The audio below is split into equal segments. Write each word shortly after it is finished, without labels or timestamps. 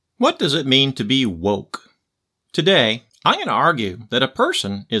What does it mean to be woke? Today, I'm going to argue that a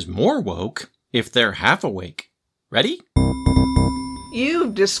person is more woke if they're half awake. Ready?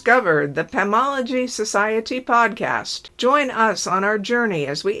 You've discovered the Pamology Society podcast. Join us on our journey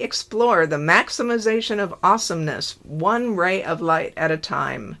as we explore the maximization of awesomeness, one ray of light at a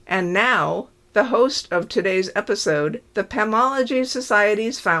time. And now, the host of today's episode, the Pamology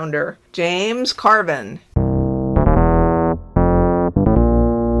Society's founder, James Carvin.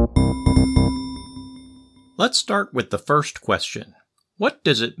 Let's start with the first question. What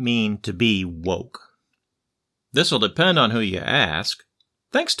does it mean to be woke? This will depend on who you ask.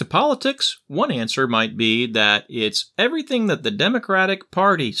 Thanks to politics, one answer might be that it's everything that the Democratic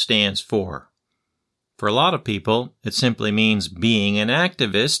Party stands for. For a lot of people, it simply means being an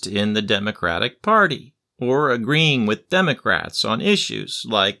activist in the Democratic Party, or agreeing with Democrats on issues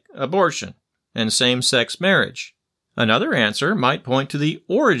like abortion and same-sex marriage. Another answer might point to the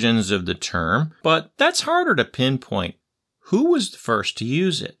origins of the term, but that's harder to pinpoint. Who was the first to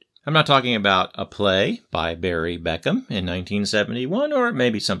use it? I'm not talking about a play by Barry Beckham in 1971, or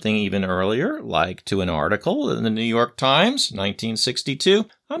maybe something even earlier, like to an article in the New York Times, 1962.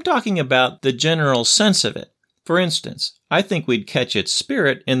 I'm talking about the general sense of it. For instance, I think we'd catch its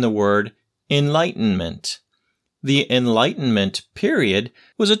spirit in the word enlightenment. The Enlightenment period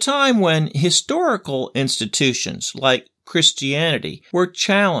was a time when historical institutions like Christianity were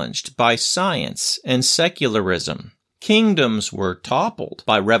challenged by science and secularism. Kingdoms were toppled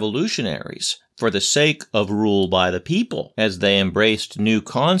by revolutionaries for the sake of rule by the people as they embraced new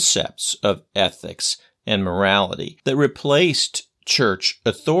concepts of ethics and morality that replaced church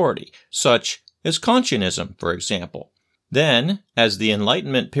authority, such as Confucianism, for example. Then, as the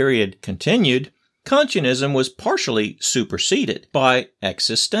Enlightenment period continued, Confucianism was partially superseded by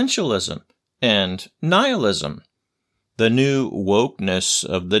existentialism and nihilism, the new wokeness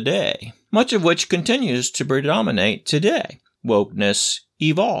of the day, much of which continues to predominate today. Wokeness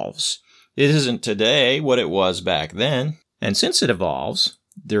evolves. It isn't today what it was back then, and since it evolves,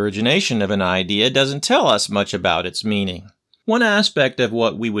 the origination of an idea doesn't tell us much about its meaning. One aspect of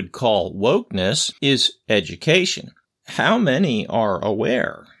what we would call wokeness is education. How many are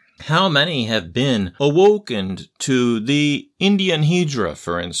aware? How many have been awakened to the Indian Hijra,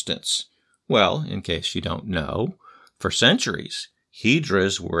 for instance? Well, in case you don't know, for centuries,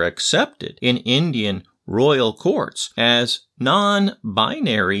 Hijras were accepted in Indian royal courts as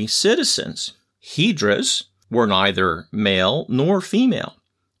non-binary citizens. Hijras were neither male nor female,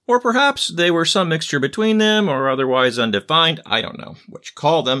 or perhaps they were some mixture between them or otherwise undefined. I don't know what you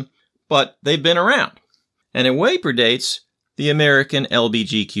call them, but they've been around, and it way predates the American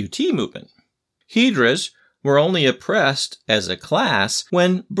LGBTQ movement. Hijras were only oppressed as a class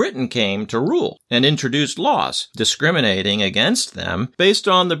when Britain came to rule and introduced laws discriminating against them based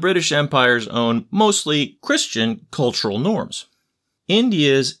on the British Empire's own mostly Christian cultural norms.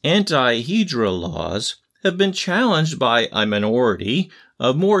 India's anti-Hijra laws have been challenged by a minority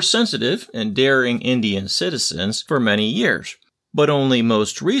of more sensitive and daring Indian citizens for many years, but only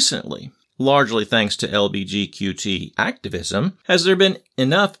most recently, largely thanks to LGBTQ activism, has there been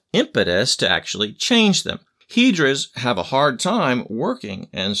enough impetus to actually change them. Hijras have a hard time working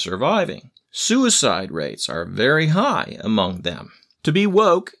and surviving. Suicide rates are very high among them. To be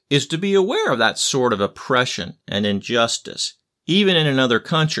woke is to be aware of that sort of oppression and injustice, even in another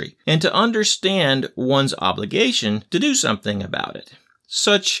country, and to understand one's obligation to do something about it.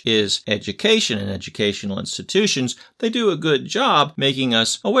 Such is education and educational institutions. They do a good job making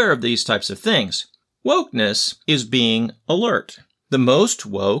us aware of these types of things. Wokeness is being alert. The most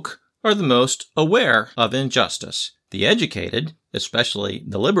woke are the most aware of injustice. The educated, especially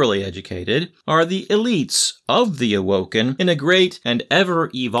the liberally educated, are the elites of the awoken in a great and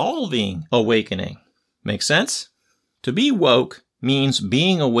ever-evolving awakening. Make sense? To be woke means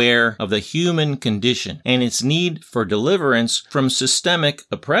being aware of the human condition and its need for deliverance from systemic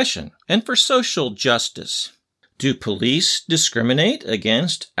oppression and for social justice. Do police discriminate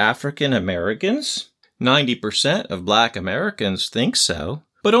against African Americans? 90% of Black Americans think so,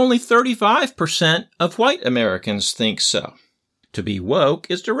 but only 35% of white Americans think so. To be woke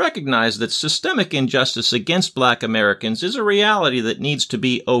is to recognize that systemic injustice against Black Americans is a reality that needs to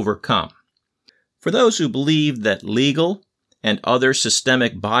be overcome. For those who believe that legal and other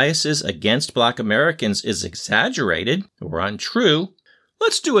systemic biases against Black Americans is exaggerated or untrue,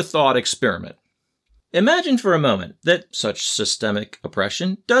 let's do a thought experiment. Imagine for a moment that such systemic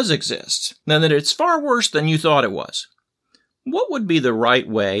oppression does exist, and that it's far worse than you thought it was. What would be the right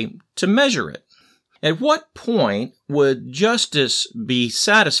way to measure it? At what point would justice be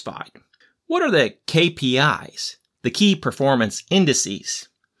satisfied? What are the KPIs, the key performance indices?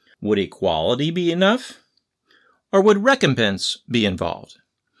 Would equality be enough? Or would recompense be involved?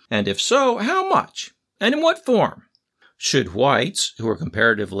 And if so, how much? And in what form? Should whites, who are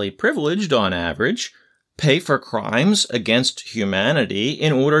comparatively privileged on average, pay for crimes against humanity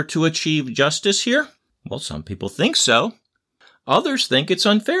in order to achieve justice here? Well, some people think so. Others think it's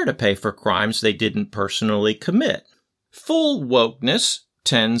unfair to pay for crimes they didn't personally commit. Full wokeness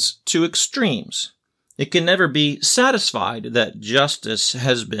tends to extremes. It can never be satisfied that justice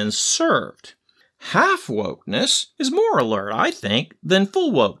has been served. Half wokeness is more alert, I think, than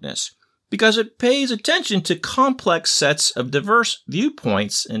full wokeness, because it pays attention to complex sets of diverse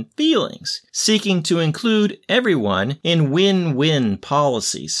viewpoints and feelings, seeking to include everyone in win-win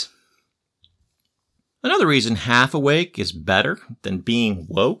policies. Another reason half awake is better than being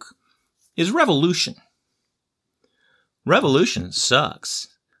woke is revolution. Revolution sucks.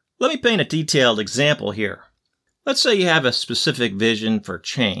 Let me paint a detailed example here. Let's say you have a specific vision for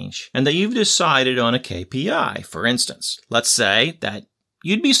change and that you've decided on a KPI, for instance. Let's say that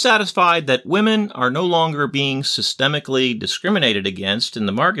you'd be satisfied that women are no longer being systemically discriminated against in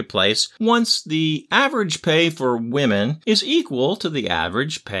the marketplace once the average pay for women is equal to the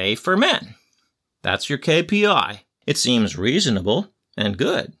average pay for men. That's your KPI. It seems reasonable and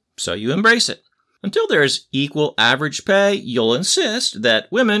good, so you embrace it. Until there's equal average pay, you'll insist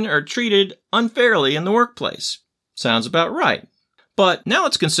that women are treated unfairly in the workplace. Sounds about right. But now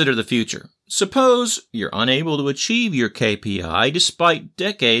let's consider the future. Suppose you're unable to achieve your KPI despite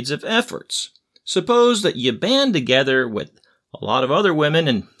decades of efforts. Suppose that you band together with a lot of other women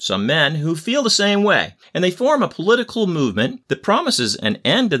and some men who feel the same way, and they form a political movement that promises an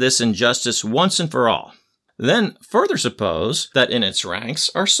end to this injustice once and for all. Then further suppose that in its ranks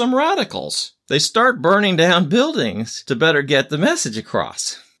are some radicals. They start burning down buildings to better get the message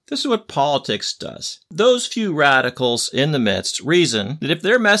across. This is what politics does. Those few radicals in the midst reason that if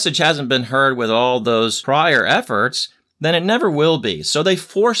their message hasn't been heard with all those prior efforts, then it never will be. So they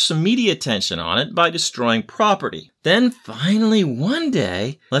force some media attention on it by destroying property. Then finally one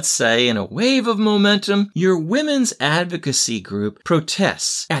day, let's say in a wave of momentum, your women's advocacy group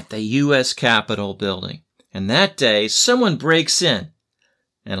protests at the U.S. Capitol building. And that day, someone breaks in,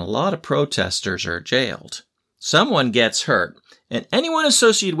 and a lot of protesters are jailed. Someone gets hurt, and anyone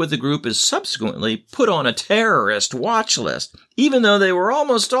associated with the group is subsequently put on a terrorist watch list, even though they were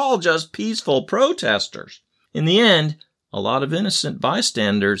almost all just peaceful protesters. In the end, a lot of innocent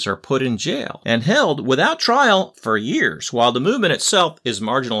bystanders are put in jail and held without trial for years, while the movement itself is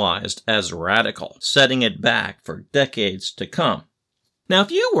marginalized as radical, setting it back for decades to come. Now,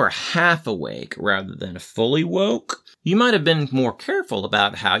 if you were half awake rather than fully woke, you might have been more careful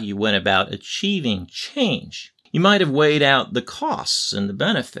about how you went about achieving change. You might have weighed out the costs and the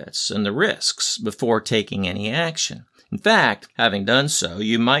benefits and the risks before taking any action. In fact, having done so,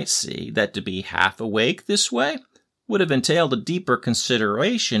 you might see that to be half awake this way would have entailed a deeper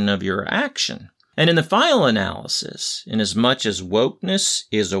consideration of your action. And in the final analysis, inasmuch as wokeness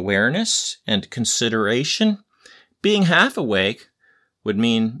is awareness and consideration, being half awake would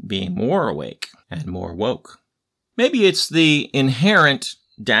mean being more awake and more woke. Maybe it's the inherent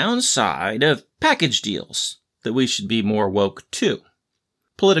downside of package deals that we should be more woke too.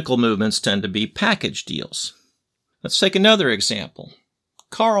 Political movements tend to be package deals. Let's take another example.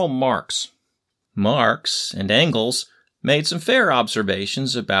 Karl Marx. Marx and Engels made some fair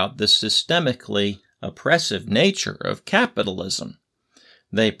observations about the systemically oppressive nature of capitalism.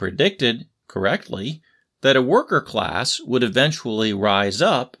 They predicted, correctly, that a worker class would eventually rise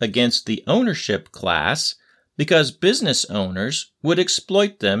up against the ownership class because business owners would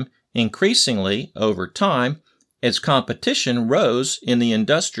exploit them increasingly over time as competition rose in the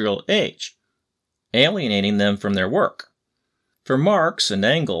industrial age, alienating them from their work. For Marx and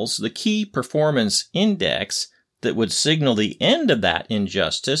Engels, the key performance index that would signal the end of that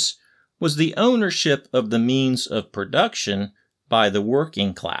injustice was the ownership of the means of production by the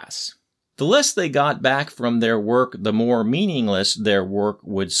working class. The less they got back from their work, the more meaningless their work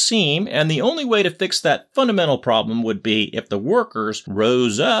would seem, and the only way to fix that fundamental problem would be if the workers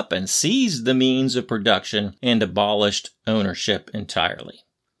rose up and seized the means of production and abolished ownership entirely.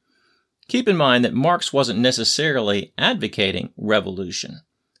 Keep in mind that Marx wasn't necessarily advocating revolution.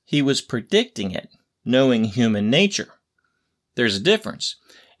 He was predicting it, knowing human nature. There's a difference.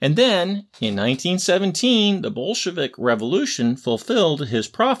 And then, in 1917, the Bolshevik Revolution fulfilled his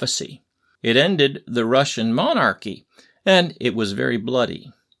prophecy. It ended the Russian monarchy, and it was very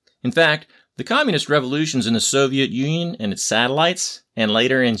bloody. In fact, the communist revolutions in the Soviet Union and its satellites, and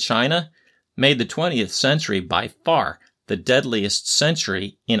later in China, made the 20th century by far the deadliest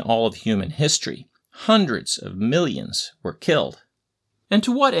century in all of human history. Hundreds of millions were killed. And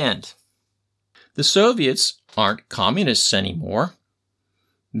to what end? The Soviets aren't communists anymore.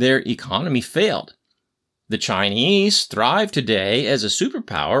 Their economy failed. The Chinese thrive today as a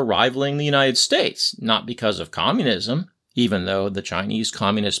superpower rivaling the United States, not because of communism, even though the Chinese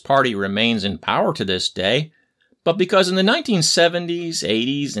Communist Party remains in power to this day, but because in the 1970s,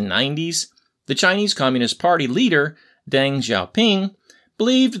 80s, and 90s, the Chinese Communist Party leader, Deng Xiaoping,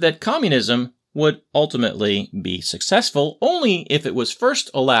 believed that communism would ultimately be successful only if it was first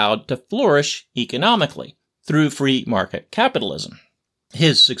allowed to flourish economically through free market capitalism.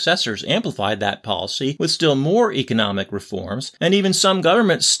 His successors amplified that policy with still more economic reforms and even some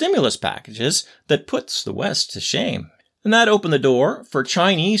government stimulus packages that puts the West to shame. And that opened the door for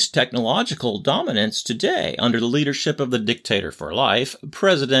Chinese technological dominance today under the leadership of the dictator for life,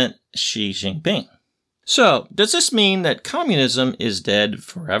 President Xi Jinping. So, does this mean that communism is dead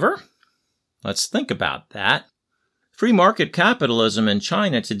forever? Let's think about that. Free market capitalism in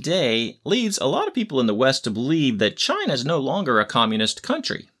China today leads a lot of people in the West to believe that China is no longer a communist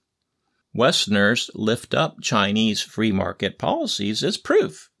country. Westerners lift up Chinese free market policies as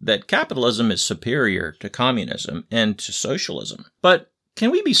proof that capitalism is superior to communism and to socialism. But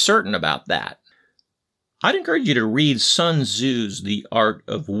can we be certain about that? I'd encourage you to read Sun Tzu's The Art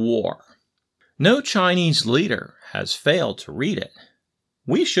of War. No Chinese leader has failed to read it.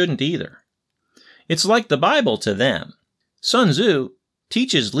 We shouldn't either. It's like the Bible to them. Sun Tzu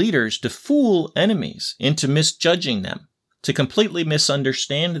teaches leaders to fool enemies into misjudging them, to completely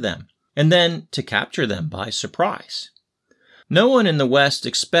misunderstand them, and then to capture them by surprise. No one in the West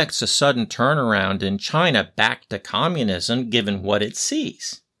expects a sudden turnaround in China back to communism given what it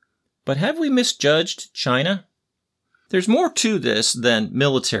sees. But have we misjudged China? There's more to this than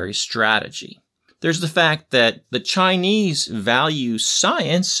military strategy. There's the fact that the Chinese value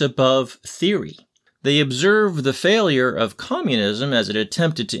science above theory. They observe the failure of communism as it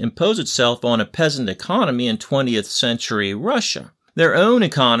attempted to impose itself on a peasant economy in 20th century Russia. Their own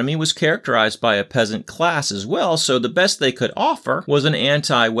economy was characterized by a peasant class as well, so the best they could offer was an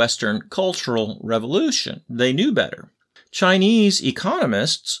anti-Western cultural revolution. They knew better. Chinese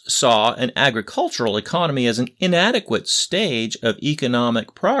economists saw an agricultural economy as an inadequate stage of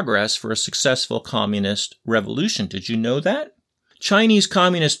economic progress for a successful communist revolution. Did you know that? Chinese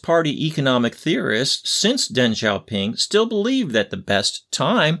Communist Party economic theorists since Deng Xiaoping still believe that the best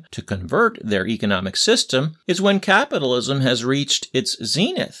time to convert their economic system is when capitalism has reached its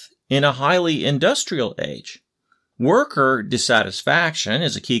zenith in a highly industrial age. Worker dissatisfaction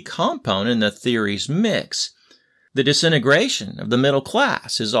is a key component in the theory's mix. The disintegration of the middle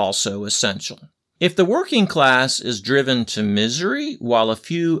class is also essential. If the working class is driven to misery while a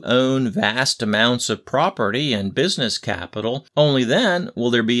few own vast amounts of property and business capital, only then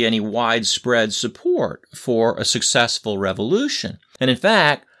will there be any widespread support for a successful revolution. And in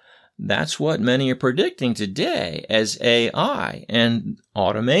fact, that's what many are predicting today as AI and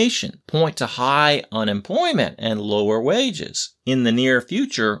automation point to high unemployment and lower wages in the near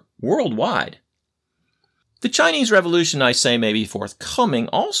future worldwide. The Chinese Revolution, I say, may be forthcoming,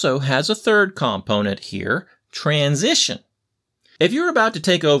 also has a third component here, transition. If you're about to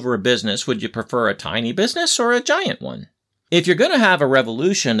take over a business, would you prefer a tiny business or a giant one? If you're going to have a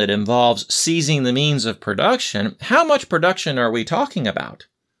revolution that involves seizing the means of production, how much production are we talking about?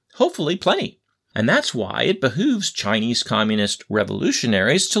 Hopefully plenty. And that's why it behooves Chinese communist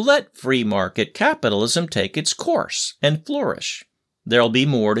revolutionaries to let free market capitalism take its course and flourish. There'll be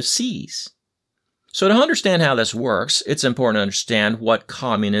more to seize. So to understand how this works, it's important to understand what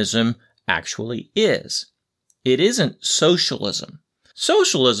communism actually is. It isn't socialism.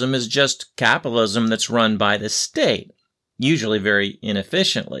 Socialism is just capitalism that's run by the state, usually very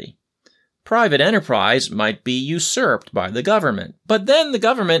inefficiently. Private enterprise might be usurped by the government, but then the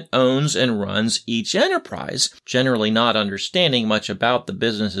government owns and runs each enterprise, generally not understanding much about the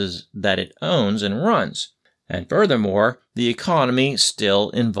businesses that it owns and runs. And furthermore, the economy still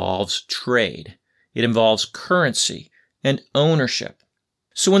involves trade. It involves currency and ownership.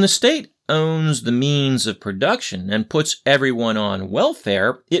 So when the state owns the means of production and puts everyone on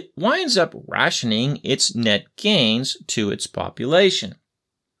welfare, it winds up rationing its net gains to its population.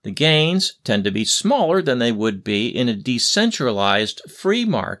 The gains tend to be smaller than they would be in a decentralized free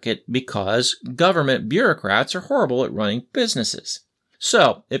market because government bureaucrats are horrible at running businesses.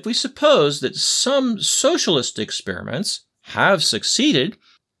 So, if we suppose that some socialist experiments have succeeded,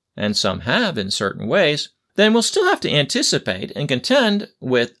 and some have in certain ways, then we'll still have to anticipate and contend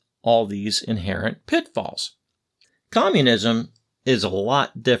with all these inherent pitfalls. Communism is a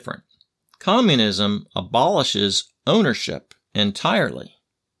lot different. Communism abolishes ownership entirely.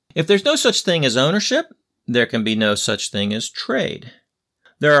 If there's no such thing as ownership, there can be no such thing as trade.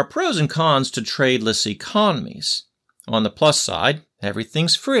 There are pros and cons to tradeless economies. On the plus side,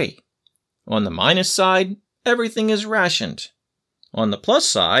 everything's free. On the minus side, everything is rationed. On the plus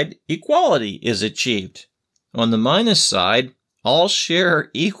side, equality is achieved. On the minus side, all share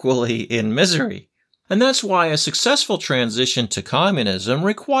equally in misery. And that's why a successful transition to communism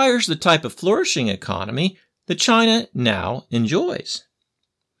requires the type of flourishing economy that China now enjoys.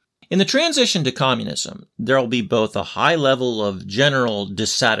 In the transition to communism, there will be both a high level of general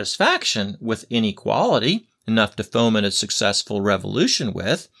dissatisfaction with inequality, enough to foment a successful revolution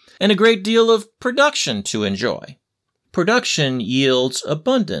with, and a great deal of production to enjoy. Production yields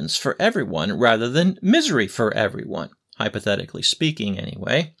abundance for everyone rather than misery for everyone, hypothetically speaking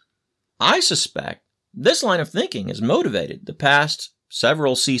anyway. I suspect this line of thinking has motivated the past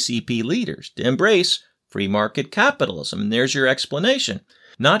several CCP leaders to embrace free market capitalism, and there's your explanation.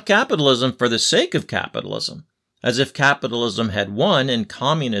 Not capitalism for the sake of capitalism, as if capitalism had won and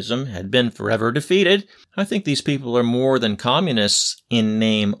communism had been forever defeated. I think these people are more than communists in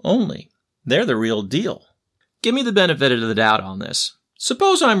name only. They're the real deal. Give me the benefit of the doubt on this.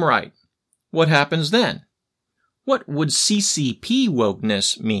 Suppose I'm right. What happens then? What would CCP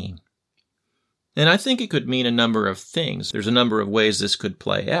wokeness mean? And I think it could mean a number of things. There's a number of ways this could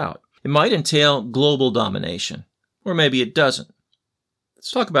play out. It might entail global domination, or maybe it doesn't. Let's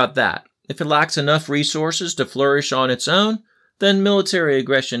talk about that. If it lacks enough resources to flourish on its own, then military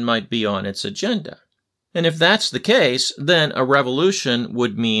aggression might be on its agenda. And if that's the case, then a revolution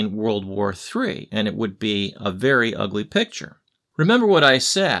would mean World War III, and it would be a very ugly picture. Remember what I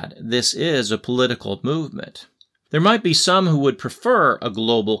said, this is a political movement. There might be some who would prefer a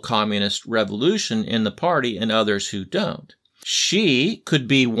global communist revolution in the party and others who don't. Xi could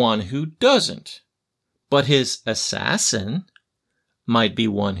be one who doesn't, but his assassin might be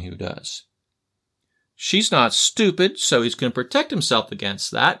one who does. Xi's not stupid, so he's going to protect himself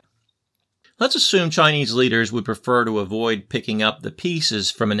against that. Let's assume Chinese leaders would prefer to avoid picking up the pieces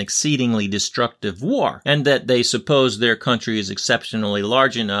from an exceedingly destructive war, and that they suppose their country is exceptionally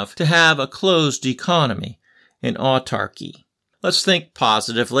large enough to have a closed economy, an autarky. Let's think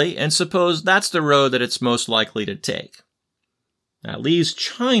positively and suppose that's the road that it's most likely to take. That leaves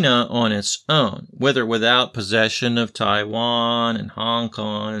China on its own, with or without possession of Taiwan and Hong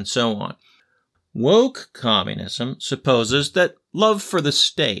Kong and so on. Woke communism supposes that love for the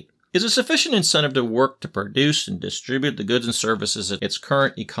state is a sufficient incentive to work to produce and distribute the goods and services that its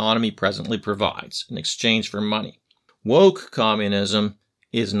current economy presently provides in exchange for money. Woke communism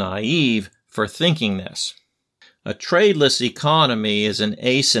is naive for thinking this. A tradeless economy is an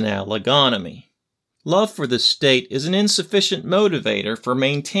asenal economy. Love for the state is an insufficient motivator for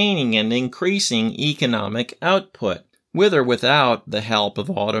maintaining and increasing economic output, with or without the help of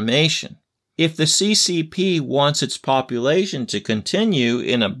automation. If the CCP wants its population to continue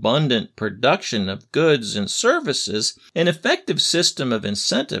in abundant production of goods and services, an effective system of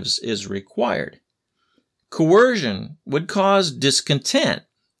incentives is required. Coercion would cause discontent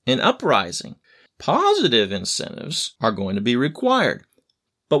and uprising. Positive incentives are going to be required.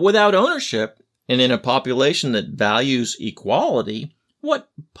 But without ownership, and in a population that values equality, what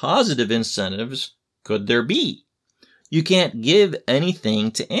positive incentives could there be? You can't give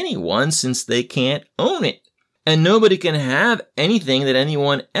anything to anyone since they can't own it. And nobody can have anything that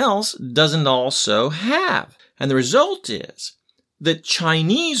anyone else doesn't also have. And the result is that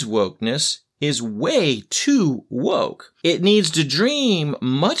Chinese wokeness is way too woke. It needs to dream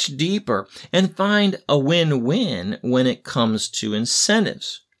much deeper and find a win-win when it comes to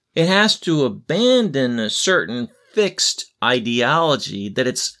incentives. It has to abandon a certain fixed ideology that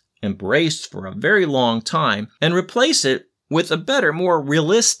it's embraced for a very long time and replace it with a better, more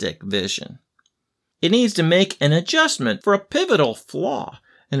realistic vision. It needs to make an adjustment for a pivotal flaw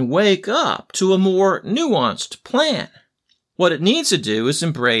and wake up to a more nuanced plan. What it needs to do is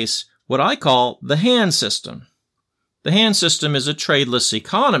embrace what I call the Han system. The Han system is a tradeless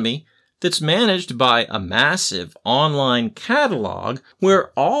economy that's managed by a massive online catalog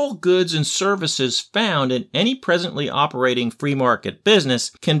where all goods and services found in any presently operating free market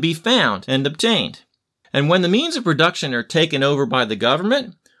business can be found and obtained. And when the means of production are taken over by the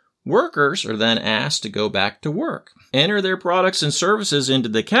government, workers are then asked to go back to work, enter their products and services into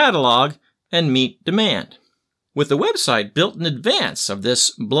the catalog, and meet demand. With the website built in advance of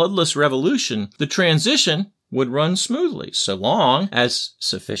this bloodless revolution, the transition would run smoothly, so long as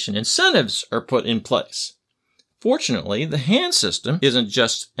sufficient incentives are put in place. Fortunately, the Han system isn't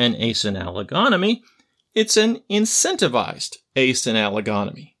just an asenal economy, it's an incentivized asenal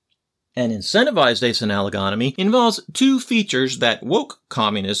economy. An incentivized asenal economy involves two features that woke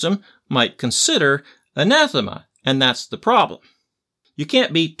communism might consider anathema, and that's the problem. You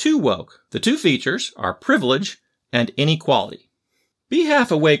can't be too woke. The two features are privilege and inequality. Be half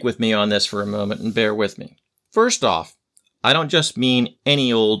awake with me on this for a moment and bear with me. First off, I don't just mean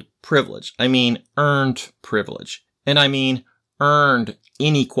any old privilege. I mean earned privilege. And I mean earned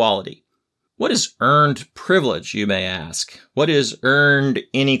inequality. What is earned privilege, you may ask? What is earned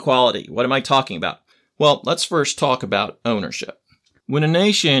inequality? What am I talking about? Well, let's first talk about ownership. When a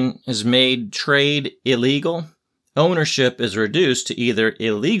nation has made trade illegal, ownership is reduced to either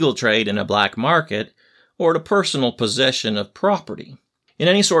illegal trade in a black market or to personal possession of property. In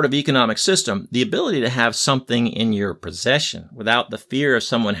any sort of economic system, the ability to have something in your possession without the fear of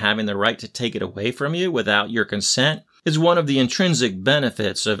someone having the right to take it away from you without your consent is one of the intrinsic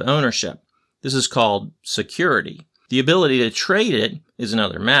benefits of ownership. This is called security. The ability to trade it is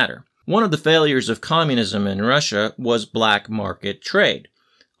another matter. One of the failures of communism in Russia was black market trade.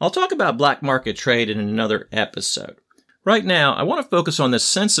 I'll talk about black market trade in another episode. Right now, I want to focus on the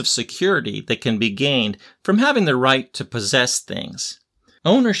sense of security that can be gained from having the right to possess things.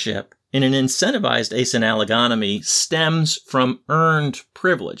 Ownership in an incentivized asenal economy stems from earned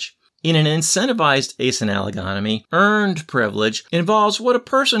privilege. In an incentivized asenal economy, earned privilege involves what a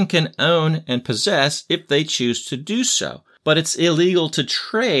person can own and possess if they choose to do so, but it's illegal to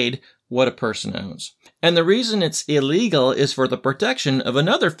trade what a person owns. And the reason it's illegal is for the protection of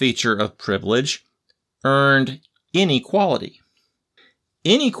another feature of privilege, earned inequality.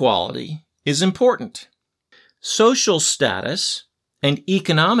 Inequality is important. Social status and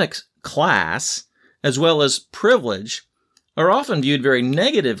economic class, as well as privilege, are often viewed very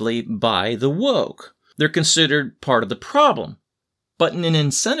negatively by the woke. They're considered part of the problem. But in an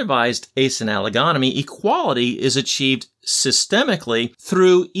incentivized asenal economy, equality is achieved systemically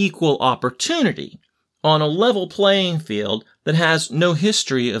through equal opportunity on a level playing field that has no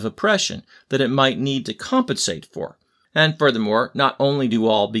history of oppression that it might need to compensate for. And furthermore, not only do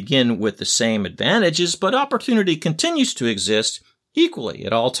all begin with the same advantages, but opportunity continues to exist equally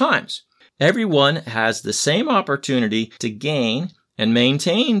at all times. Everyone has the same opportunity to gain and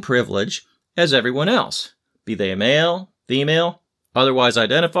maintain privilege as everyone else, be they male, female, otherwise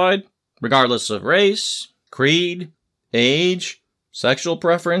identified, regardless of race, creed, age, sexual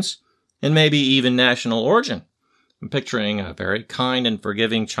preference, and maybe even national origin. I'm picturing a very kind and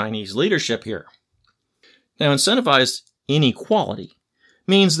forgiving Chinese leadership here. Now, incentivized inequality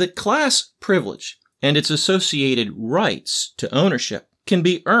means that class privilege and its associated rights to ownership can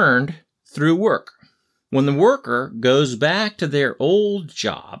be earned through work. When the worker goes back to their old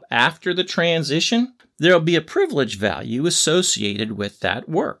job after the transition, there will be a privilege value associated with that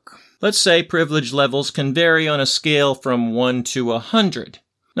work. Let's say privilege levels can vary on a scale from 1 to 100.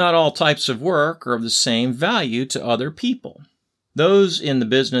 Not all types of work are of the same value to other people. Those in the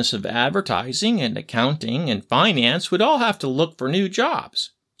business of advertising and accounting and finance would all have to look for new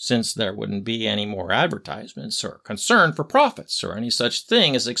jobs, since there wouldn't be any more advertisements or concern for profits or any such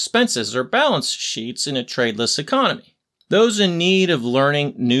thing as expenses or balance sheets in a tradeless economy. Those in need of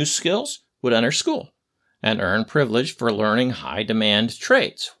learning new skills would enter school and earn privilege for learning high-demand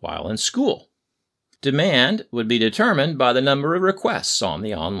trades while in school. Demand would be determined by the number of requests on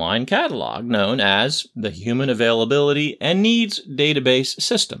the online catalog known as the Human Availability and Needs Database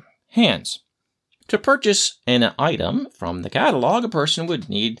System, HANS. To purchase an item from the catalog, a person would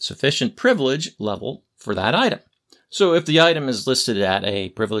need sufficient privilege level for that item. So if the item is listed at a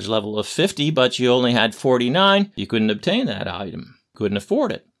privilege level of 50, but you only had 49, you couldn't obtain that item. Couldn't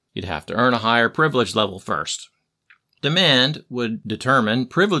afford it. You'd have to earn a higher privilege level first. Demand would determine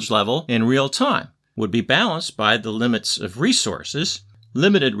privilege level in real time, would be balanced by the limits of resources.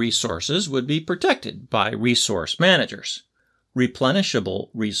 Limited resources would be protected by resource managers. Replenishable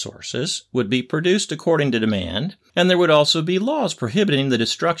resources would be produced according to demand, and there would also be laws prohibiting the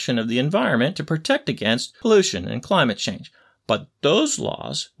destruction of the environment to protect against pollution and climate change. But those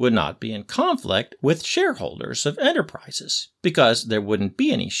laws would not be in conflict with shareholders of enterprises, because there wouldn't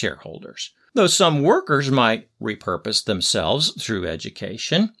be any shareholders. Though some workers might repurpose themselves through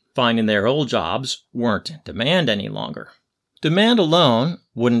education, finding their old jobs weren't in demand any longer. Demand alone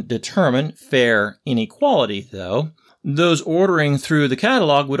wouldn't determine fair inequality, though. Those ordering through the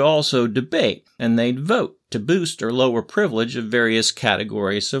catalog would also debate, and they'd vote to boost or lower privilege of various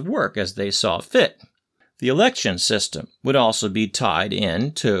categories of work as they saw fit. The election system would also be tied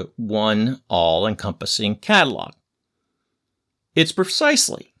in to one all-encompassing catalog. It's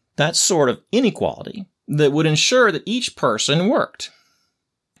precisely that sort of inequality that would ensure that each person worked.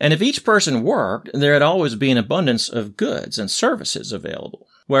 And if each person worked, there'd always be an abundance of goods and services available.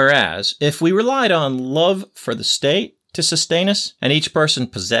 Whereas, if we relied on love for the state to sustain us, and each person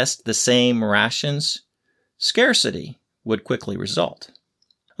possessed the same rations, scarcity would quickly result.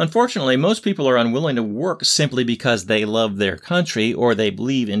 Unfortunately, most people are unwilling to work simply because they love their country or they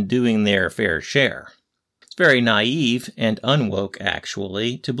believe in doing their fair share. It's very naive and unwoke,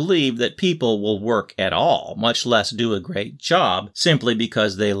 actually, to believe that people will work at all, much less do a great job, simply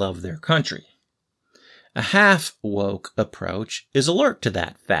because they love their country. A half-woke approach is alert to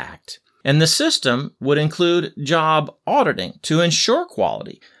that fact, and the system would include job auditing to ensure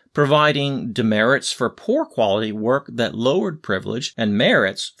quality, providing demerits for poor quality work that lowered privilege and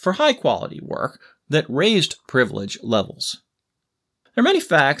merits for high quality work that raised privilege levels. There are many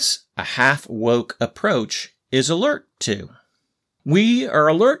facts a half-woke approach is alert to. We are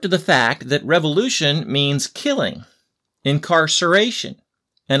alert to the fact that revolution means killing, incarceration,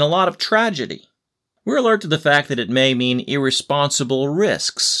 and a lot of tragedy. We're alert to the fact that it may mean irresponsible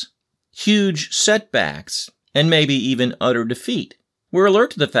risks, huge setbacks, and maybe even utter defeat. We're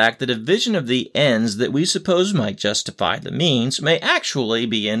alert to the fact that a vision of the ends that we suppose might justify the means may actually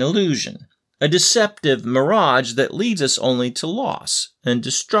be an illusion, a deceptive mirage that leads us only to loss and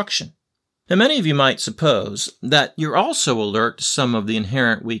destruction. Now, many of you might suppose that you're also alert to some of the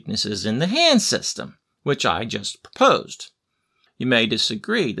inherent weaknesses in the Han system, which I just proposed. You may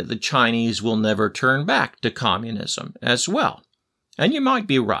disagree that the Chinese will never turn back to communism as well, and you might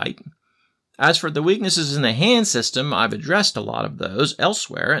be right. As for the weaknesses in the Han system, I've addressed a lot of those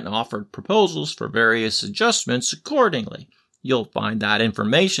elsewhere and offered proposals for various adjustments accordingly. You'll find that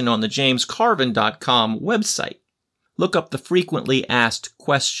information on the jamescarvin.com website. Look up the frequently asked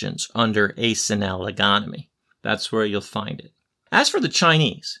questions under Asenel Economy. That's where you'll find it. As for the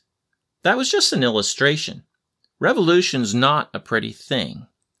Chinese, that was just an illustration. Revolution's not a pretty thing.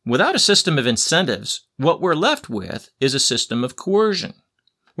 Without a system of incentives, what we're left with is a system of coercion.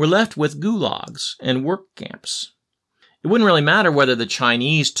 We're left with gulags and work camps. It wouldn't really matter whether the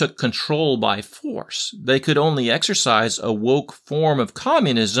Chinese took control by force. They could only exercise a woke form of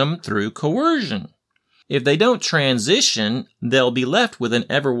communism through coercion. If they don't transition, they'll be left with an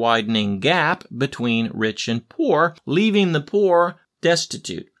ever-widening gap between rich and poor, leaving the poor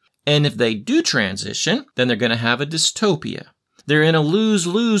destitute. And if they do transition, then they're going to have a dystopia. They're in a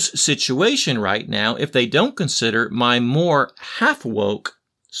lose-lose situation right now if they don't consider my more half-woke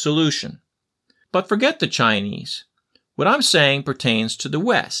solution. But forget the Chinese. What I'm saying pertains to the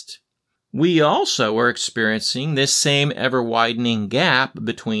West. We also are experiencing this same ever-widening gap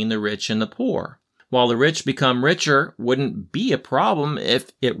between the rich and the poor. While the rich become richer wouldn't be a problem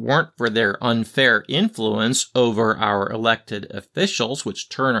if it weren't for their unfair influence over our elected officials, which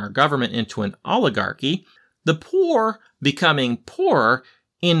turn our government into an oligarchy, the poor becoming poorer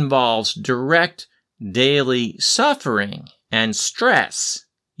involves direct daily suffering and stress.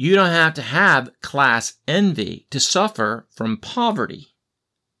 You don't have to have class envy to suffer from poverty.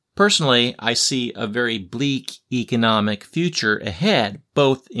 Personally, I see a very bleak economic future ahead,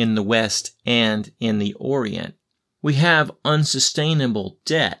 both in the West and in the Orient. We have unsustainable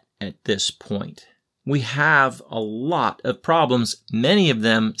debt at this point. We have a lot of problems, many of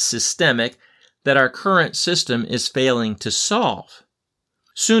them systemic, that our current system is failing to solve.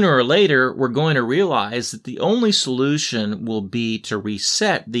 Sooner or later, we're going to realize that the only solution will be to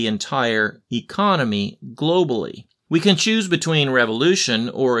reset the entire economy globally. We can choose between revolution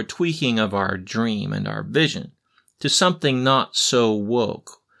or a tweaking of our dream and our vision to something not so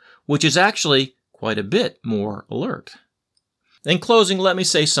woke, which is actually quite a bit more alert. In closing, let me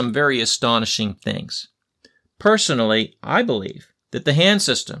say some very astonishing things. Personally, I believe that the Han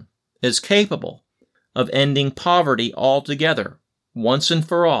system is capable of ending poverty altogether, once and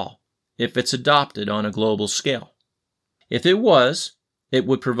for all, if it's adopted on a global scale. If it was, it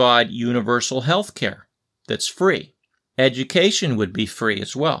would provide universal health care that's free. Education would be free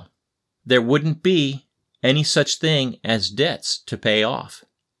as well. There wouldn't be any such thing as debts to pay off.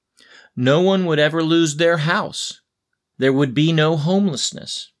 No one would ever lose their house. There would be no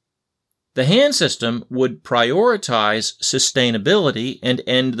homelessness. The Han system would prioritize sustainability and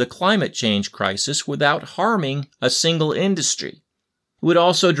end the climate change crisis without harming a single industry. It would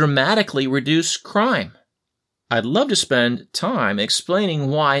also dramatically reduce crime. I'd love to spend time explaining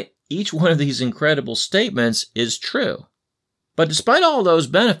why each one of these incredible statements is true. But despite all those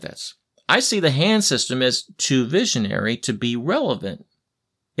benefits, I see the Han system as too visionary to be relevant.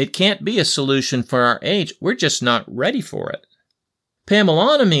 It can't be a solution for our age. We're just not ready for it.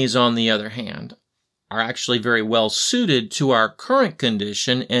 Pamelanomides, on the other hand, are actually very well suited to our current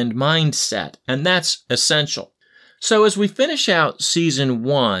condition and mindset, and that's essential. So as we finish out Season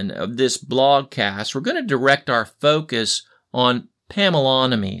 1 of this blogcast, we're going to direct our focus on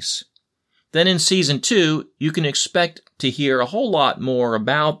Pamelanomides. then in Season 2, you can expect to hear a whole lot more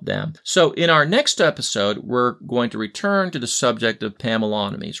about them. So in our next episode, we're going to return to the subject of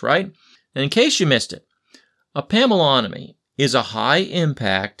Pamelaonomies, right? And in case you missed it, a Pamelaonomy is a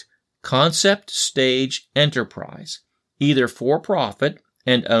high-impact concept stage enterprise, either for-profit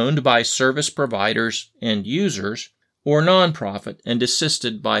and owned by service providers and users, or nonprofit and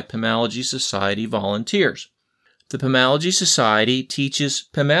assisted by Pamology Society volunteers. The Pamology Society teaches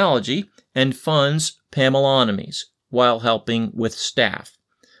Pamology and funds Pamelaonomies while helping with staff.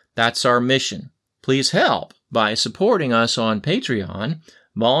 That's our mission. Please help by supporting us on Patreon.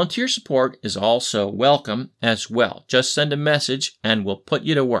 Volunteer support is also welcome as well. Just send a message and we'll put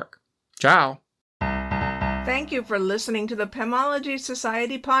you to work. Ciao. Thank you for listening to the Pamology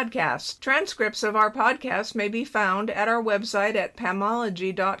Society podcast. Transcripts of our podcast may be found at our website at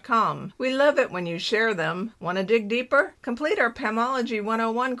pamology.com. We love it when you share them. Want to dig deeper? Complete our Pamology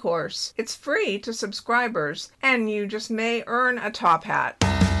 101 course. It's free to subscribers, and you just may earn a top hat.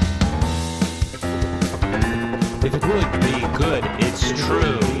 If it would be good, it's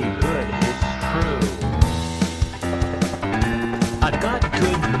true. I've got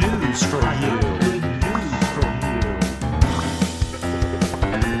good news for you.